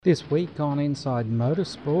This week on Inside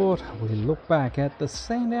Motorsport, we look back at the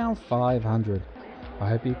Sandown 500. I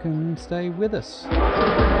hope you can stay with us.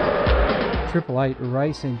 Triple Eight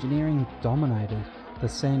Race Engineering dominated the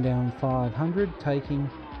Sandown 500, taking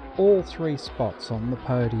all three spots on the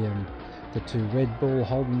podium. The two Red Bull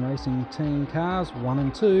Holden Racing Team cars, 1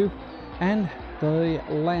 and 2, and the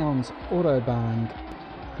Lowndes Autobahn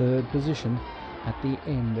third position at the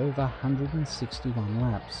end of 161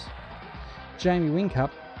 laps. Jamie Whincup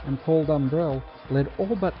and Paul Dumbrell led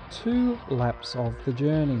all but 2 laps of the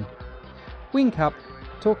journey. Whincup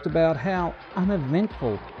talked about how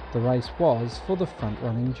uneventful the race was for the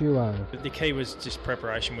front-running duo. The key was just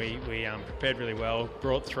preparation. We prepared really well,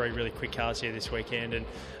 brought 3 really quick cars here this weekend,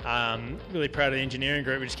 and really proud of the engineering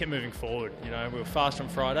group. We just kept moving forward. You know, we were fast on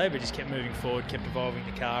Friday, but just kept moving forward, kept evolving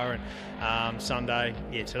the car, and Sunday,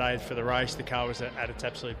 today for the race, the car was at its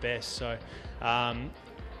absolute best. So.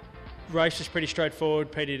 Race was pretty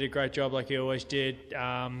straightforward. Peter did a great job like he always did,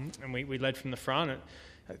 and we led from the front.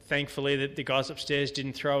 Thankfully, the guys upstairs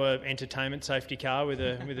didn't throw an entertainment safety car with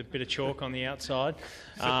a bit of chalk on the outside,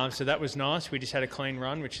 so that was nice. We just had a clean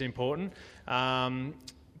run, which is important.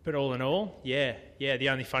 But all in all, the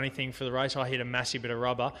only funny thing for the race, I hit a massive bit of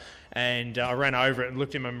rubber, and I ran over it and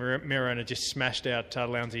looked in my mirror, and it just smashed out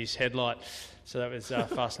Lowndes' headlight. So that was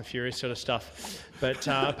Fast and Furious sort of stuff. But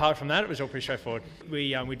apart from that, it was all pretty straightforward.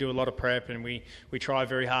 We do a lot of prep, and we try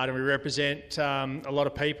very hard, and we represent a lot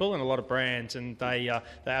of people and a lot of brands, and they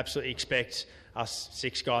absolutely expect us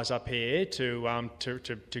 6 guys up here to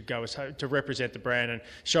go to represent the brand and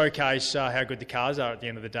showcase how good the cars are at the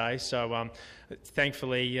end of the day. So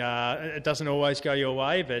thankfully, it doesn't always go your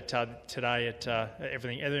way, but today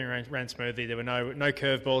everything ran smoothly. There were no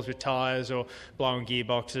curveballs with tyres or blowing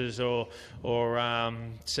gearboxes or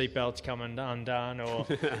seatbelts coming undone. Or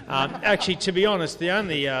actually, to be honest, the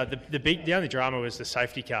only drama was the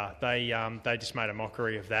safety car. They just made a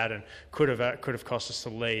mockery of that and could have cost us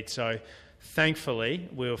the lead. So. Thankfully,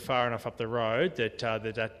 we were far enough up the road that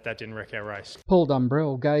didn't wreck our race. Paul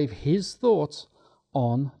Dumbrell gave his thoughts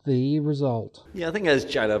on the result. Yeah, I think as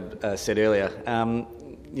Jada said earlier,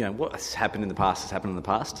 what's happened in the past has happened in the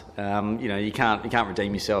past. You can't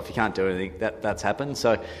redeem yourself. You can't do anything. That's happened.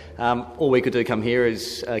 So all we could do come here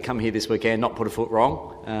this weekend, not put a foot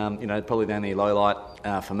wrong. Probably the only low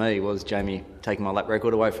light for me was Jamie taking my lap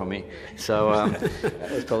record away from me. So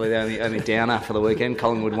that was probably the only downer for the weekend.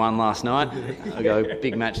 Collingwood won last night. I go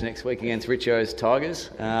big match next week against Richo's Tigers.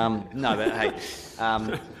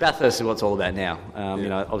 Bathurst is what it's all about now.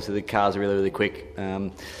 Obviously the cars are really, really quick.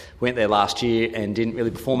 Went there last year and didn't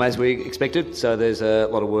really perform as we expected, so there's a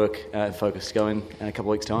lot of work focus going in a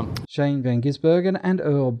couple of weeks' time. Shane Van Gisbergen and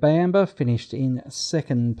Earl Bamber finished in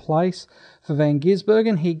second place. For Van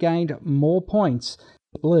Gisbergen, he gained more points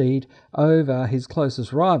lead over his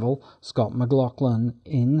closest rival, Scott McLaughlin,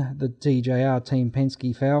 in the TJR Team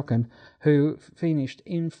Penske Falcon, who finished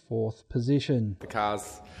in 4th position. The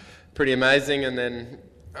car's pretty amazing, and then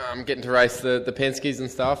getting to race the Penskes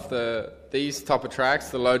and stuff. These type of tracks,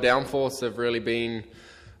 the low downforce, have really been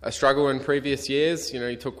a struggle in previous years.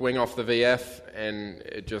 You took wing off the VF and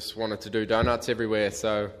it just wanted to do donuts everywhere.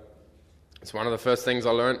 So it's one of the first things I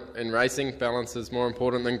learnt in racing. Balance is more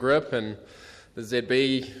important than grip, and the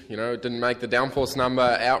ZB, it didn't make the downforce number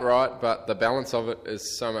outright, but the balance of it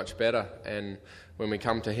is so much better. And when we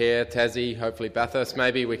come to here, Tassie, hopefully Bathurst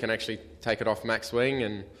maybe, we can actually take it off max wing,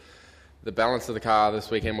 and the balance of the car this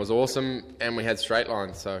weekend was awesome, and we had straight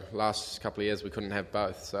lines. So last couple of years we couldn't have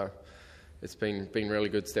both. So it's been really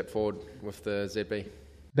good step forward with the ZB.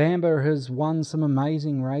 Bamber has won some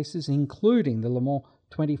amazing races, including the Le Mans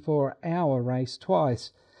 24-hour race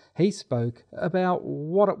twice. He spoke about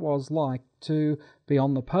what it was like to be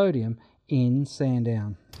on the podium in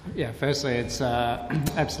Sandown. Yeah, firstly, it's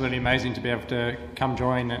absolutely amazing to be able to come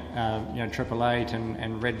join Triple Eight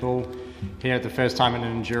and Red Bull here the first time in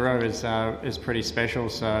an Enduro is pretty special.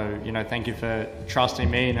 So, thank you for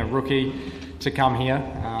trusting me and a rookie to come here.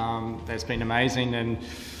 That's been amazing, and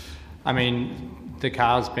I mean, the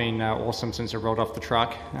car's been awesome since it rolled off the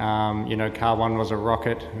truck. Car 1 was a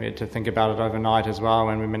rocket. We had to think about it overnight as well,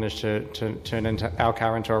 and we managed to turn our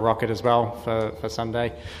car into a rocket as well for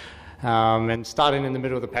Sunday. And starting in the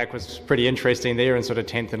middle of the pack was pretty interesting there in sort of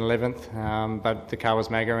 10th and 11th, but the car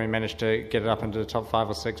was mega, and we managed to get it up into the top 5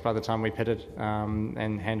 or 6 by the time we pitted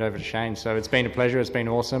and hand over to Shane. So it's been a pleasure, it's been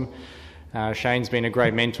awesome. Shane's been a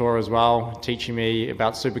great mentor as well, teaching me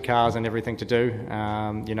about supercars and everything to do.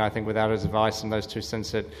 I think without his advice and those 2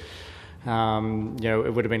 stints at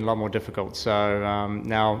it would have been a lot more difficult. So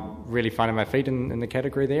now really finding my feet in the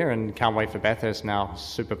category there, and can't wait for Bathurst now.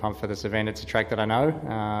 Super pumped for this event. It's a track that I know,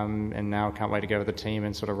 and now can't wait to go with the team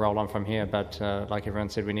and sort of roll on from here. But like everyone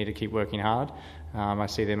said, we need to keep working hard. I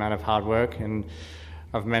see the amount of hard work, and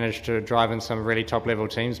I've managed to drive in some really top level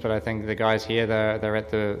teams, but I think the guys here, they're at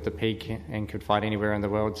the peak and could fight anywhere in the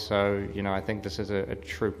world. So, I think this is a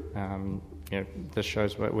true, this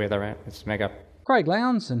shows where they're at. It's mega. Craig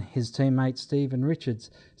Lowndes and his teammate Stephen Richards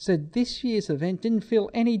said this year's event didn't feel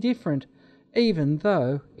any different, even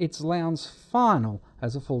though it's Lowndes' final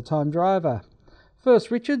as a full-time driver. First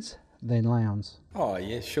Richards, then Lowndes. Oh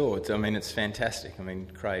yeah, sure. It's fantastic.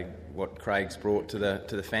 What Craig's brought to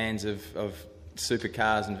the fans of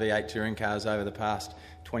supercars and V8 touring cars over the past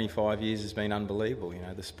 25 years has been unbelievable.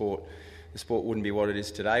 The sport wouldn't be what it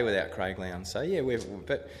is today without Craig Lowndes. So yeah,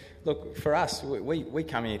 but look, for us, we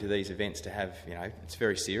come here to these events to have, it's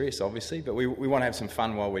very serious obviously, but we want to have some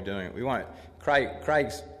fun while we're doing it.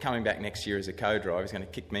 Craig's coming back next year as a co-driver. He's going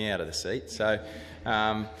to kick me out of the seat. So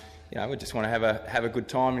we just want to have a good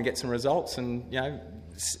time and get some results. And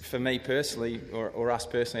for me personally, or us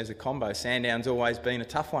personally as a combo, Sandown's always been a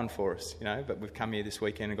tough one for us, but we've come here this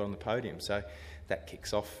weekend and got on the podium. So that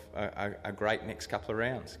kicks off a great next couple of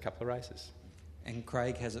rounds, couple of races. And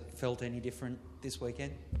Craig, has it felt any different this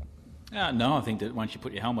weekend? No, I think that once you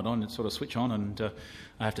put your helmet on, it sort of switch on, and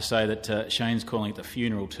I have to say that Shane's calling it the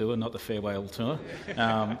funeral tour, not the farewell tour.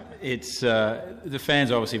 The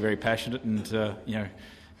fans are obviously very passionate, and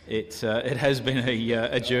it has been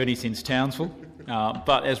a journey since Townsville.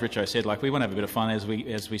 But as Richo said, we want to have a bit of fun as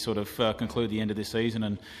we sort of conclude the end of this season,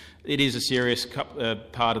 and it is a serious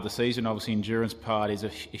part of the season. Obviously, endurance part is a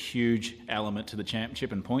huge element to the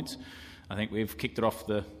championship and points. I think we've kicked it off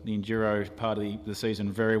the enduro part of the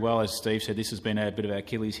season very well. As Steve said, this has been a bit of our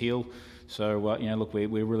Achilles heel. So, we're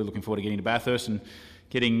really looking forward to getting to Bathurst and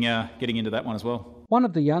getting into that one as well. One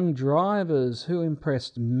of the young drivers who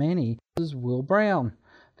impressed many was Will Brown.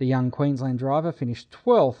 The young Queensland driver finished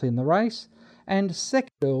 12th in the race and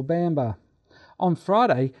second Earl Bamber. On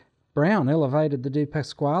Friday, Brown elevated the De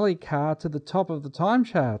Pasquale car to the top of the time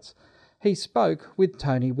charts. He spoke with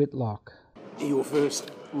Tony Whitlock. Your first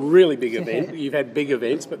really big event. You've had big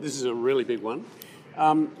events, but this is a really big one.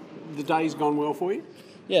 The day's gone well for you?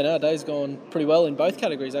 Yeah, no, day's gone pretty well in both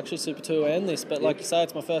categories, actually, Super 2 and this. But like you say,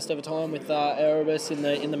 it's my first ever time with Erebus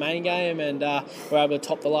in the main game, and we're able to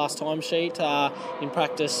top the last time sheet in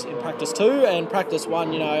practice 2 and practice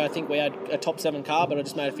 1. I think we had a top 7 car, but I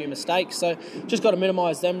just made a few mistakes. So just got to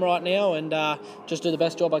minimise them right now and just do the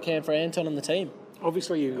best job I can for Anton and the team.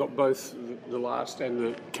 Obviously, you've got both the last and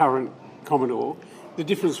the current Commodore. The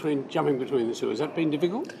difference between jumping between the two, has that been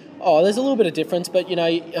difficult? Oh, there's a little bit of difference, but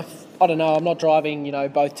I don't know. I'm not driving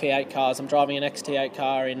both T8 cars. I'm driving an XT8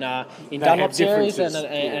 car in Dunlop series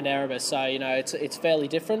and Erebus. So it's fairly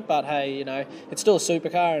different, but hey, it's still a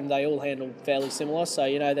supercar and they all handle fairly similar. So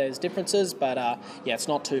there's differences, but it's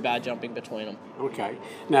not too bad jumping between them. Okay.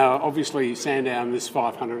 Now, obviously, Sandown, this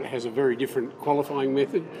 500 has a very different qualifying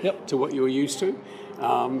method to what you're used to.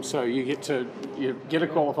 So you get a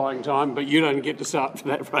qualifying time, but you don't get to start for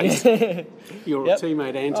that race. Your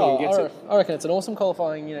teammate Anton gets it. I reckon it's an awesome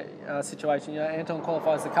qualifying situation. Anton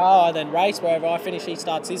qualifies the car, I then race. Wherever I finish, he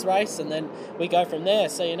starts his race, and then we go from there.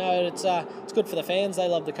 So it's good for the fans. They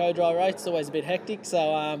love the co-drive race. It's always a bit hectic.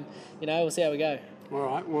 So we'll see how we go. All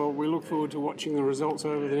right, well, we look forward to watching the results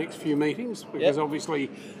over the next few meetings, because obviously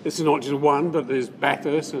this is not just one, but there's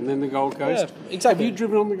Bathurst and then the Gold Coast. Yeah, exactly. Have you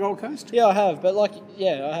driven on the Gold Coast? Yeah, I have, but I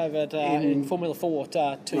have at in Formula 4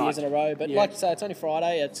 2 years in a row. But like you say, it's only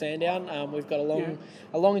Friday at Sandown. We've got a long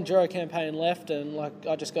enduro campaign left, and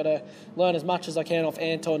I just got to learn as much as I can off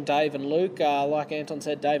Anton, Dave and Luke. Like Anton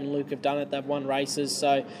said, Dave and Luke have done it. They've won races,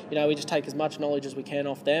 so we just take as much knowledge as we can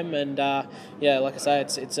off them. And like I say,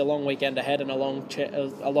 it's a long weekend ahead and a long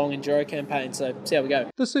enduro campaign, so see how we go.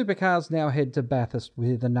 The supercars now head to Bathurst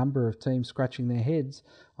with a number of teams scratching their heads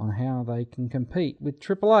on how they can compete with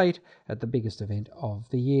Triple Eight at the biggest event of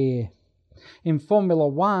the year. In Formula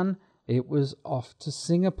 1, it was off to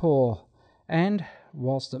Singapore, and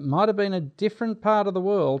whilst it might have been a different part of the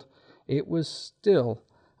world, it was still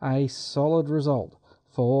a solid result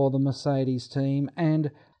for the Mercedes team,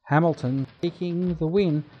 and Hamilton taking the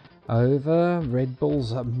win over Red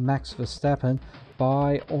Bull's Max Verstappen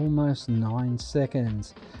by almost 9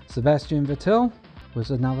 seconds. Sebastian Vettel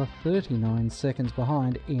was another 39 seconds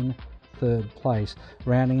behind in third place.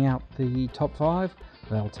 Rounding out the top 5,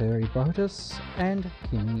 Valtteri Bottas and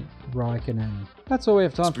Kimi Raikkonen. That's all we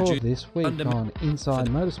have time for this week on Inside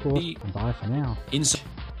Motorsport, and bye for now. Inside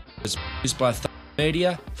is produced by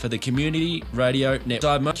Media for the Community Radio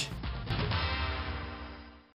Network.